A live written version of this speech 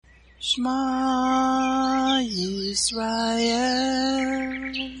Shema Yisrael,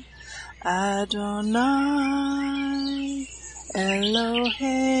 Adonai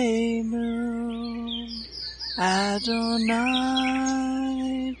Eloheinu, Adonai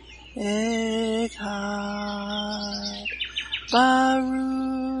Echad,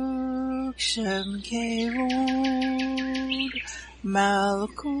 Baruch Shem Kevod,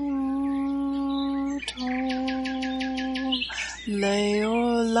 Malkuto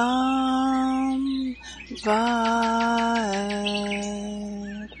Leolam Vaed.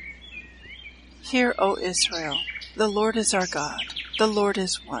 Hear, O Israel, the Lord is our God, the Lord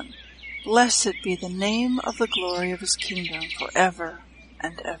is one. Blessed be the name of the glory of his kingdom forever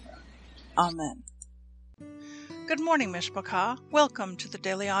and ever. Amen. Good morning, Mishpachah. Welcome to the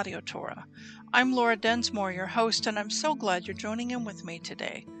Daily Audio Torah. I'm Laura Densmore, your host, and I'm so glad you're joining in with me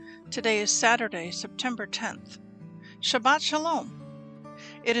today. Today is Saturday, September 10th. Shabbat Shalom.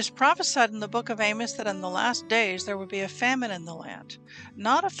 It is prophesied in the book of Amos that in the last days there will be a famine in the land.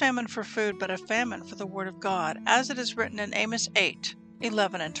 Not a famine for food, but a famine for the word of God, as it is written in Amos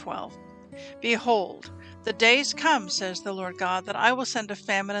 8:11 and 12. Behold, the days come, says the Lord God, that I will send a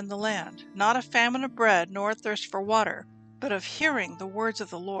famine in the land, not a famine of bread, nor a thirst for water, but of hearing the words of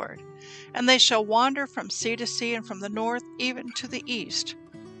the Lord. And they shall wander from sea to sea, and from the north even to the east.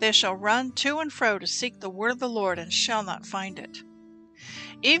 They shall run to and fro to seek the word of the Lord, and shall not find it.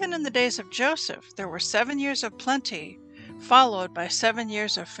 Even in the days of Joseph, there were 7 years of plenty, followed by 7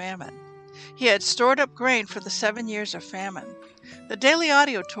 years of famine. He had stored up grain for the 7 years of famine. The Daily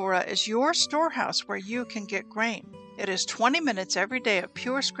Audio Torah is your storehouse where you can get grain. It is 20 minutes every day of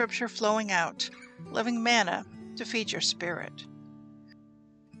pure scripture flowing out, living manna to feed your spirit.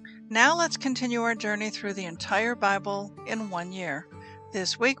 Now let's continue our journey through the entire Bible in 1 year.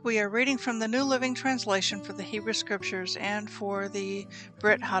 This week we are reading from the New Living Translation for the Hebrew Scriptures and for the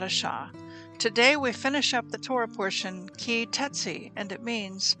Brit Hadashah. Today we finish up the Torah portion, Ki Tetse, and it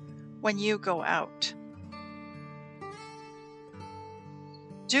means, when you go out.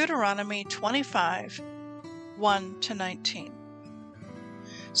 Deuteronomy 25:1-19.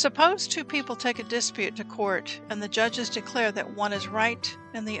 Suppose two people take a dispute to court, and the judges declare that one is right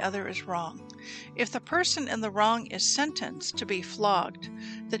and the other is wrong. If the person in the wrong is sentenced to be flogged,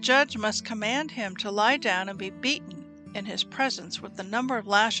 the judge must command him to lie down and be beaten in his presence with the number of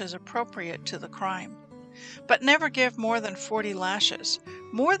lashes appropriate to the crime. But never give more than 40 lashes.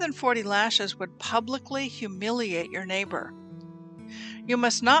 More than 40 lashes would publicly humiliate your neighbor. You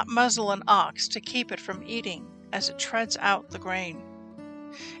must not muzzle an ox to keep it from eating as it treads out the grain.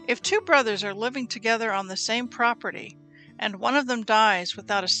 If two brothers are living together on the same property, and one of them dies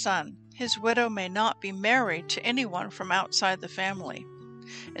without a son, his widow may not be married to anyone from outside the family.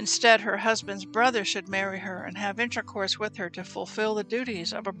 Instead, her husband's brother should marry her and have intercourse with her to fulfill the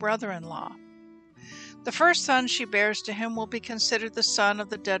duties of a brother-in-law. The first son she bears to him will be considered the son of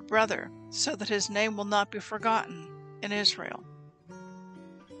the dead brother, so that his name will not be forgotten in Israel.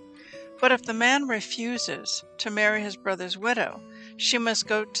 But if the man refuses to marry his brother's widow, she must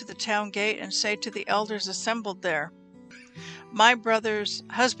go to the town gate and say to the elders assembled there, "My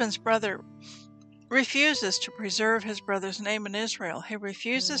husband's brother refuses to preserve his brother's name in Israel. He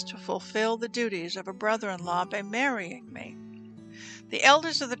refuses to fulfill the duties of a brother-in-law by marrying me." The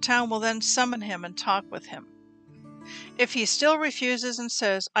elders of the town will then summon him and talk with him. If he still refuses and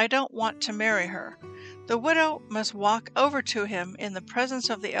says, "I don't want to marry her," the widow must walk over to him in the presence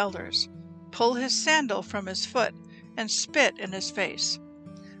of the elders, pull his sandal from his foot, and spit in his face.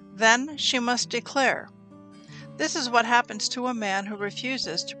 Then she must declare, "This is what happens to a man who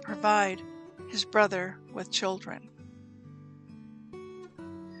refuses to provide his brother with children."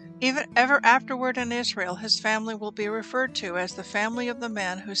 Ever afterward in Israel, his family will be referred to as the family of the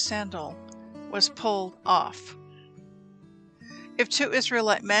man whose sandal was pulled off. If two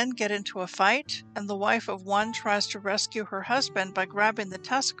Israelite men get into a fight, and the wife of one tries to rescue her husband by grabbing the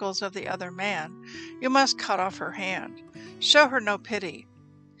testicles of the other man, you must cut off her hand. Show her no pity.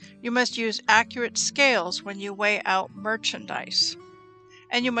 You must use accurate scales when you weigh out merchandise.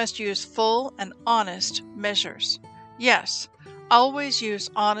 And you must use full and honest measures. Yes, always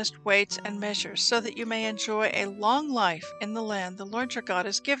use honest weights and measures so that you may enjoy a long life in the land the Lord your God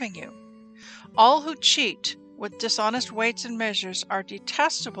is giving you. All who cheat with dishonest weights and measures are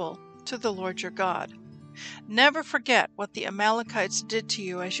detestable to the Lord your God. Never forget what the Amalekites did to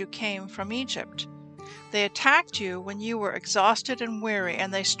you as you came from Egypt. They attacked you when you were exhausted and weary,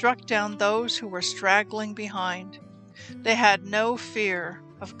 and they struck down those who were straggling behind. They had no fear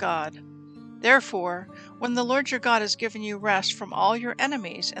of God. Therefore, when the Lord your God has given you rest from all your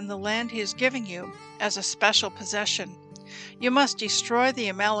enemies in the land he is giving you as a special possession, You must destroy the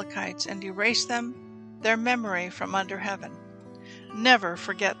Amalekites and erase their memory from under heaven. Never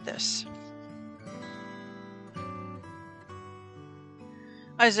forget this.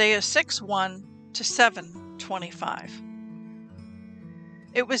 Isaiah 6:1 to 7:25.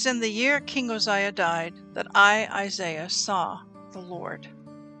 It was in the year King Uzziah died that I, Isaiah, saw the Lord.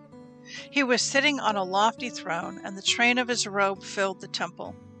 He was sitting on a lofty throne, and the train of his robe filled the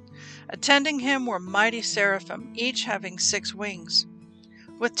temple. Attending him were mighty seraphim, each having 6 wings.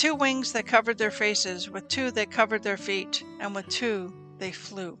 With 2 wings they covered their faces, with 2 they covered their feet, and with 2 they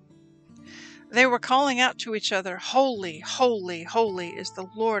flew. They were calling out to each other, "Holy, holy, holy is the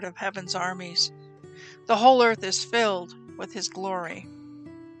Lord of heaven's armies. The whole earth is filled with his glory."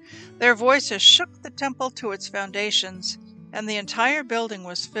 Their voices shook the temple to its foundations, and the entire building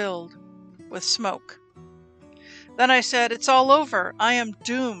was filled with smoke. Then I said, "It's all over. I am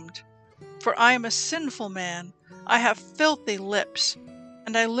doomed, for I am a sinful man. I have filthy lips,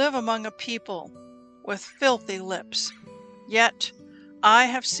 and I live among a people with filthy lips. Yet I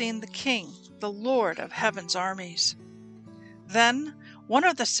have seen the King, the Lord of heaven's armies." Then one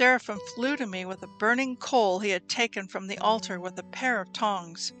of the seraphim flew to me with a burning coal he had taken from the altar with a pair of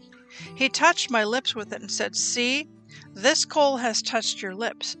tongs. He touched my lips with it and said, "See, this coal has touched your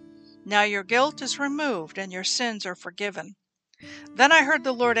lips. Now your guilt is removed and your sins are forgiven." Then I heard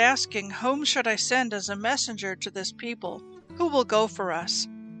the Lord asking, "Whom should I send as a messenger to this people? Who will go for us?"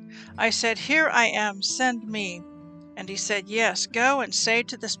 I said, "Here I am, send me." And he said, "Yes, go and say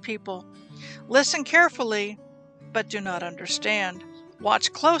to this people, listen carefully, but do not understand.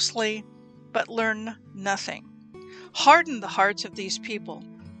 Watch closely, but learn nothing. Harden the hearts of these people.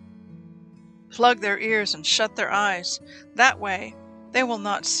 Plug their ears and shut their eyes. That way they will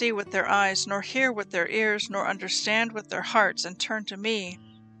not see with their eyes, nor hear with their ears, nor understand with their hearts, and turn to me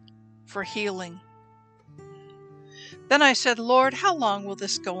for healing." Then I said, "Lord, how long will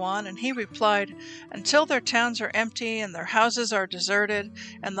this go on?" And he replied, "Until their towns are empty, and their houses are deserted,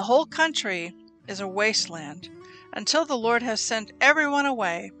 and the whole country is a wasteland, until the Lord has sent everyone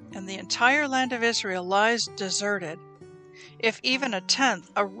away, and the entire land of Israel lies deserted. If even a tenth,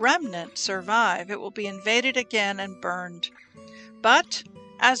 a remnant, survive, it will be invaded again and burned. But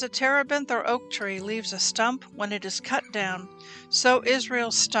as a terebinth or oak tree leaves a stump when it is cut down, so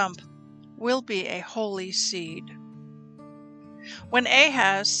Israel's stump will be a holy seed." When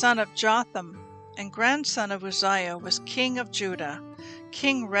Ahaz, son of Jotham and grandson of Uzziah, was king of Judah,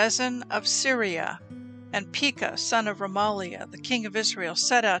 King Rezin of Syria and Pekah, son of Remaliah, the king of Israel,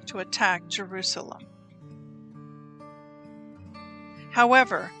 set out to attack Jerusalem.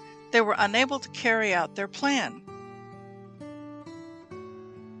 However, they were unable to carry out their plan.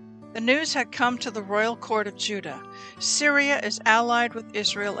 The news had come to the royal court of Judah, "Syria is allied with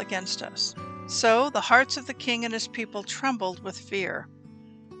Israel against us." So the hearts of the king and his people trembled with fear,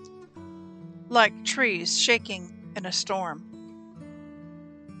 like trees shaking in a storm.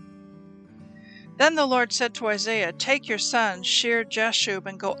 Then the Lord said to Isaiah, "Take your son Shear-Jashub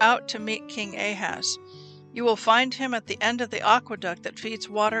and go out to meet King Ahaz. You will find him at the end of the aqueduct that feeds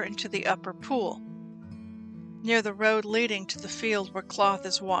water into the upper pool, near the road leading to the field where cloth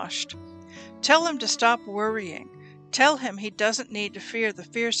is washed. Tell him to stop worrying. Tell him he doesn't need to fear the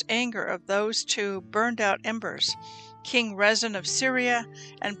fierce anger of those 2 burned-out embers, King Rezin of Syria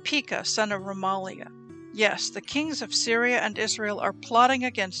and Pekah, son of Remaliah. Yes, the kings of Syria and Israel are plotting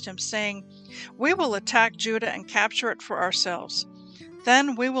against him, saying, 'We will attack Judah and capture it for ourselves.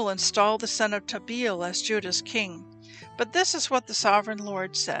 Then we will install the son of Tabeel as Judah's king.' But this is what the sovereign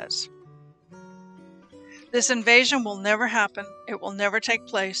Lord says. This invasion will never happen. It will never take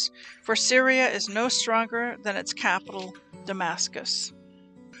place, for Syria is no stronger than its capital, Damascus.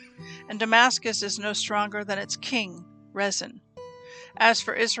 And Damascus is no stronger than its king, Rezin. As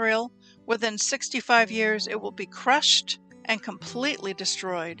for Israel, within 65 years it will be crushed and completely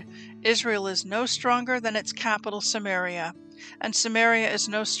destroyed. Israel is no stronger than its capital, Samaria, and Samaria is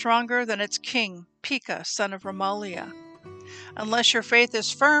no stronger than its king, Pekah, son of Remaliah. Unless your faith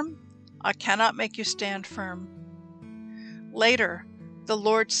is firm, I cannot make you stand firm." Later, the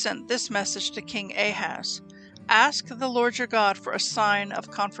Lord sent this message to King Ahaz, "Ask the Lord your God for a sign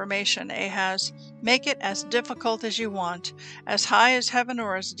of confirmation, Ahaz. Make it as difficult as you want, as high as heaven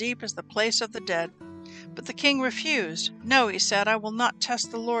or as deep as the place of the dead." But the king refused. "No," he said, "I will not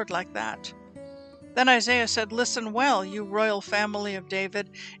test the Lord like that." Then Isaiah said, "Listen well, you royal family of David.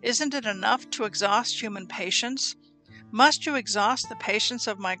 Isn't it enough to exhaust human patience? Must you exhaust the patience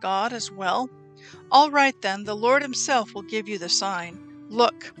of my God as well? All right then, the Lord himself will give you the sign.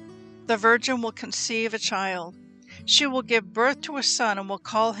 Look, the virgin will conceive a child. She will give birth to a son and will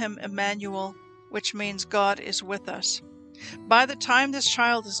call him Emmanuel, which means God is with us. By the time this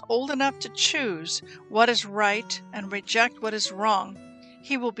child is old enough to choose what is right and reject what is wrong,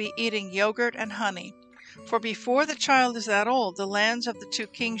 he will be eating yogurt and honey. For before the child is that old, the lands of the two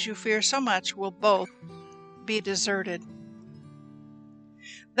kings you fear so much will both be deserted.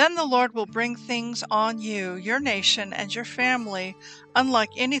 Then the Lord will bring things on you, your nation, and your family, unlike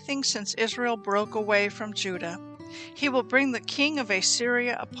anything since Israel broke away from Judah. He will bring the king of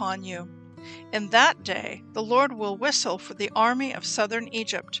Assyria upon you. In that day the Lord will whistle for the army of southern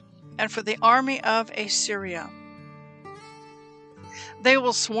Egypt and for the army of Assyria. They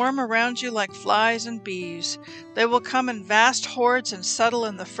will swarm around you like flies and bees. They will come in vast hordes and settle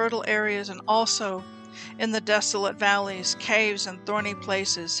in the fertile areas and also in the desolate valleys, caves, and thorny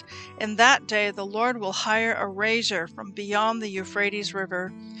places. In that day the Lord will hire a razor from beyond the Euphrates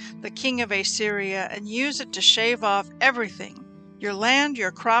River, the king of Assyria, and use it to shave off everything, your land,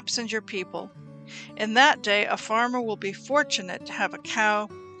 your crops, and your people. In that day a farmer will be fortunate to have a cow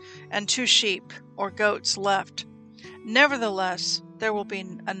and 2 sheep or goats left. Nevertheless, there will be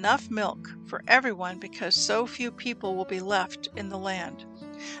enough milk for everyone because so few people will be left in the land.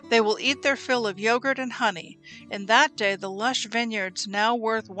 They will eat their fill of yogurt and honey. In that day the lush vineyards, now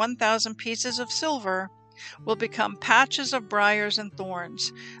worth 1,000 pieces of silver, will become patches of briars and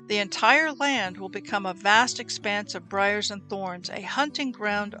thorns. The entire land will become a vast expanse of briars and thorns, a hunting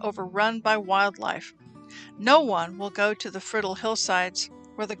ground overrun by wildlife. No one will go to the fertile hillsides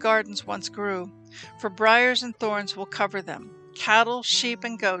where the gardens once grew, for briars and thorns will cover them. Cattle, sheep,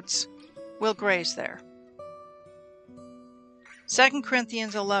 and goats will graze there. 2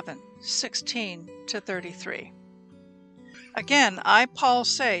 Corinthians 11:16-33. Again, I, Paul,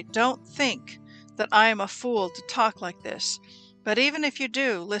 say, don't think that I am a fool to talk like this. But even if you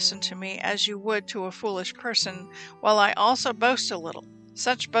do, listen to me as you would to a foolish person, while I also boast a little.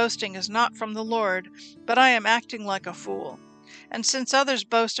 Such boasting is not from the Lord, but I am acting like a fool. And since others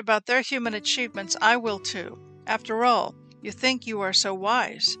boast about their human achievements, I will too. After all, you think you are so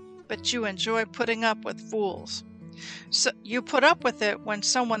wise, but you enjoy putting up with fools. So you put up with it when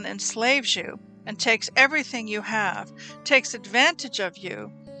someone enslaves you and takes everything you have, takes advantage of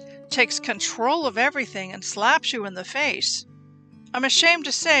you, takes control of everything, and slaps you in the face. I'm ashamed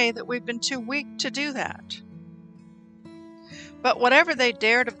to say that we've been too weak to do that. But whatever they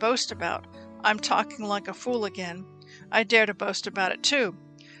dare to boast about, I'm talking like a fool again, I dare to boast about it too.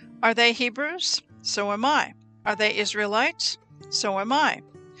 Are they Hebrews? So am I. Are they Israelites? So am I.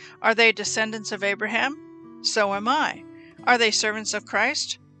 Are they descendants of Abraham? So am I. Are they servants of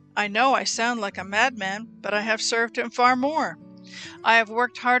Christ? I know I sound like a madman, but I have served him far more. I have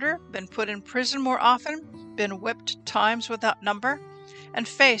worked harder, been put in prison more often, been whipped times without number, and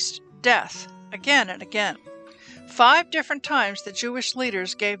faced death again and again. 5 different times the Jewish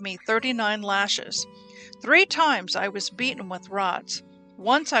leaders gave me 39 lashes. 3 times I was beaten with rods.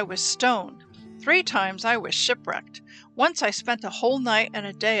 Once I was stoned. 3 times I was shipwrecked. Once I spent a whole night and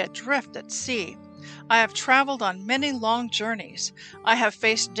a day adrift at sea. I have traveled on many long journeys. I have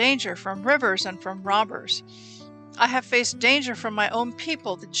faced danger from rivers and from robbers. I have faced danger from my own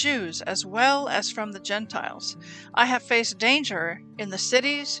people, the Jews, as well as from the Gentiles. I have faced danger in the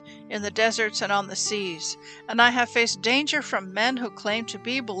cities, in the deserts, and on the seas. And I have faced danger from men who claim to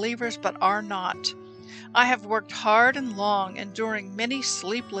be believers but are not. I have worked hard and long, enduring many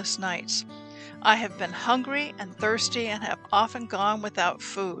sleepless nights. I have been hungry and thirsty and have often gone without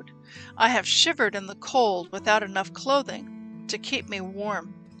food. I have shivered in the cold without enough clothing to keep me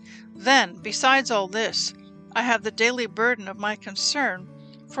warm. Then, besides all this, I have the daily burden of my concern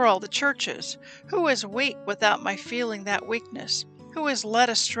for all the churches. Who is weak without my feeling that weakness? Who is led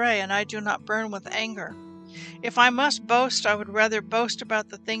astray and I do not burn with anger? If I must boast, I would rather boast about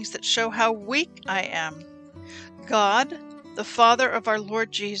the things that show how weak I am. God, the Father of our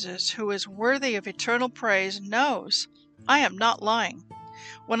Lord Jesus, who is worthy of eternal praise, knows I am not lying.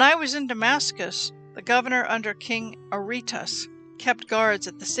 When I was in Damascus, the governor under King Aretas kept guards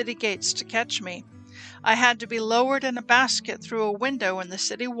at the city gates to catch me. I had to be lowered in a basket through a window in the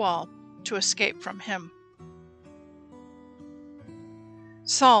city wall to escape from him.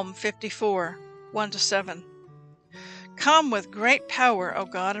 Psalm 54, 1-7. Come with great power, O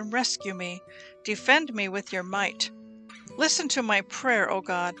God, and rescue me. Defend me with your might. Listen to my prayer, O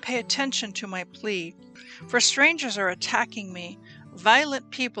God. Pay attention to my plea. For strangers are attacking me. Violent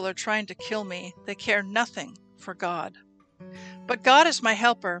people are trying to kill me. They care nothing for God. But God is my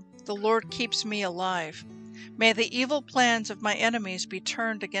helper. The Lord keeps me alive. May the evil plans of my enemies be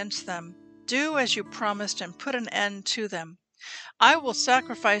turned against them. Do as you promised and put an end to them. I will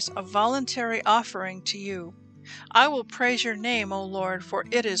sacrifice a voluntary offering to you. I will praise your name, O Lord, for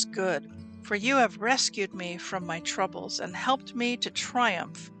it is good. for you have rescued me from my troubles and helped me to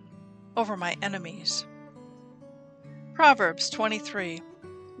triumph over my enemies. Proverbs 23,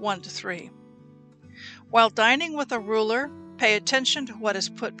 1-3. While dining with a ruler, pay attention to what is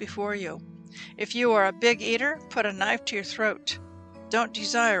put before you. If you are a big eater, put a knife to your throat. Don't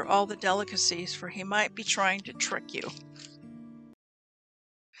desire all the delicacies, for he might be trying to trick you.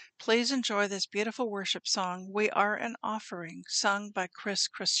 Please enjoy this beautiful worship song, We Are an Offering, sung by Chris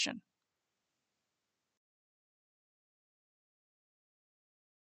Christian.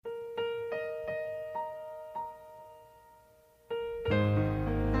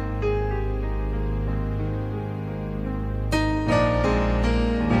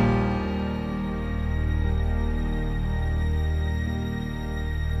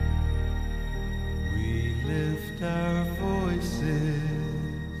 Our voices,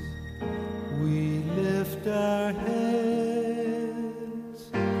 we lift our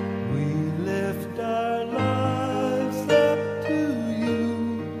hands, we lift our lives up to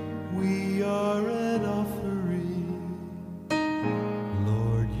you. We are an offering.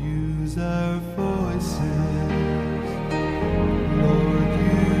 Lord, use our voices. Lord,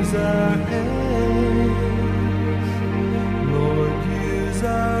 use our hands. Lord, use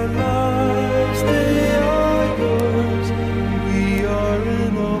our lives. They are yours. We are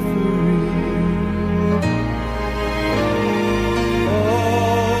an offering.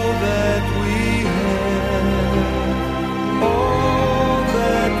 All that we have, all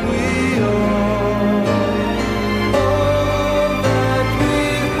that we are, all that we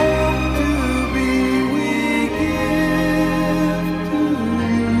hope to be, we give to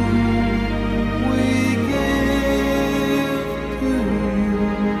you. We give to you.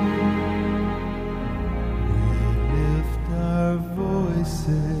 We lift our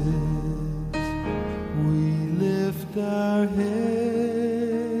voices, we lift our hands,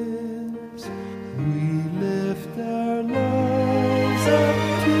 we lift our lives up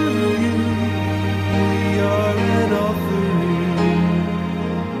to you. We are an offering.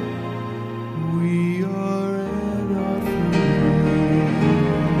 We are an offering.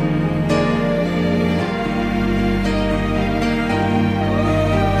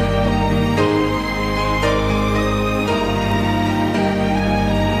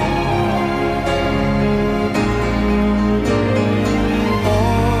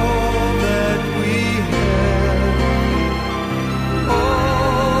 All that we have,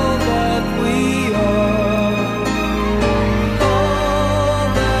 all that we are, all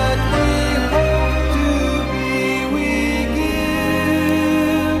that we hope to be, we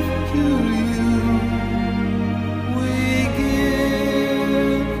give to you. We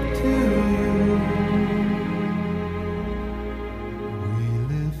give to you. We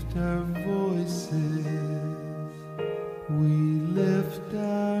lift our voices, we lift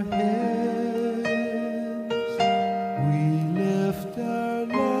our hands, we lift our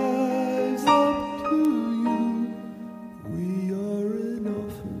lives up to you. We are an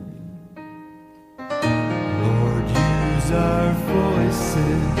offering. Lord, use our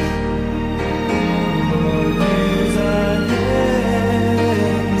voices. Lord, use our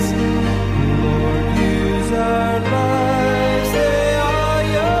hands. Lord, use our lives. They are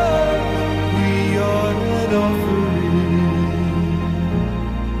yours. We are an offering.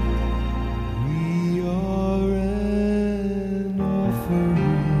 We are an offering.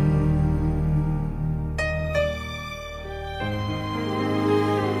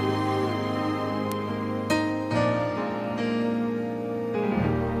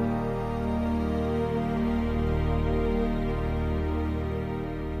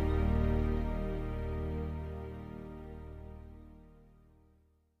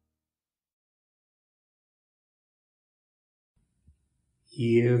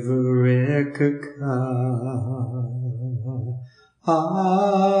 Yevrekka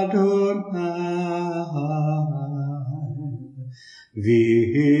Adonai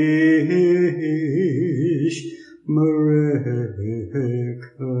Vish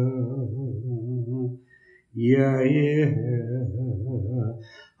Mereka Yair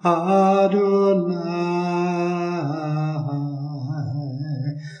Adonai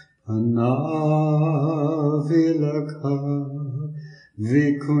Panavilaka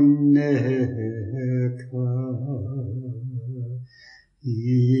Vikuneka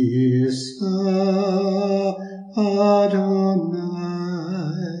Isa Adonai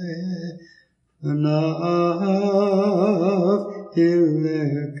Panav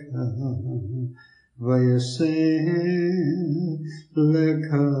Ileka Vayasem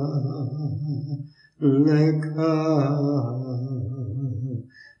Leka Leka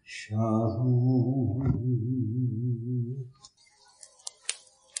Shalom.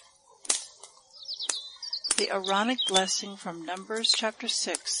 The Aaronic blessing from Numbers chapter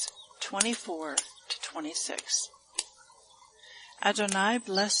 6, 24 to 26. Adonai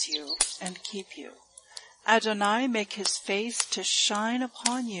bless you and keep you. Adonai make his face to shine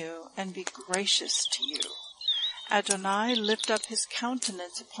upon you and be gracious to you. Adonai lift up his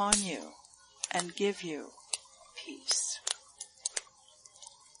countenance upon you and give you peace.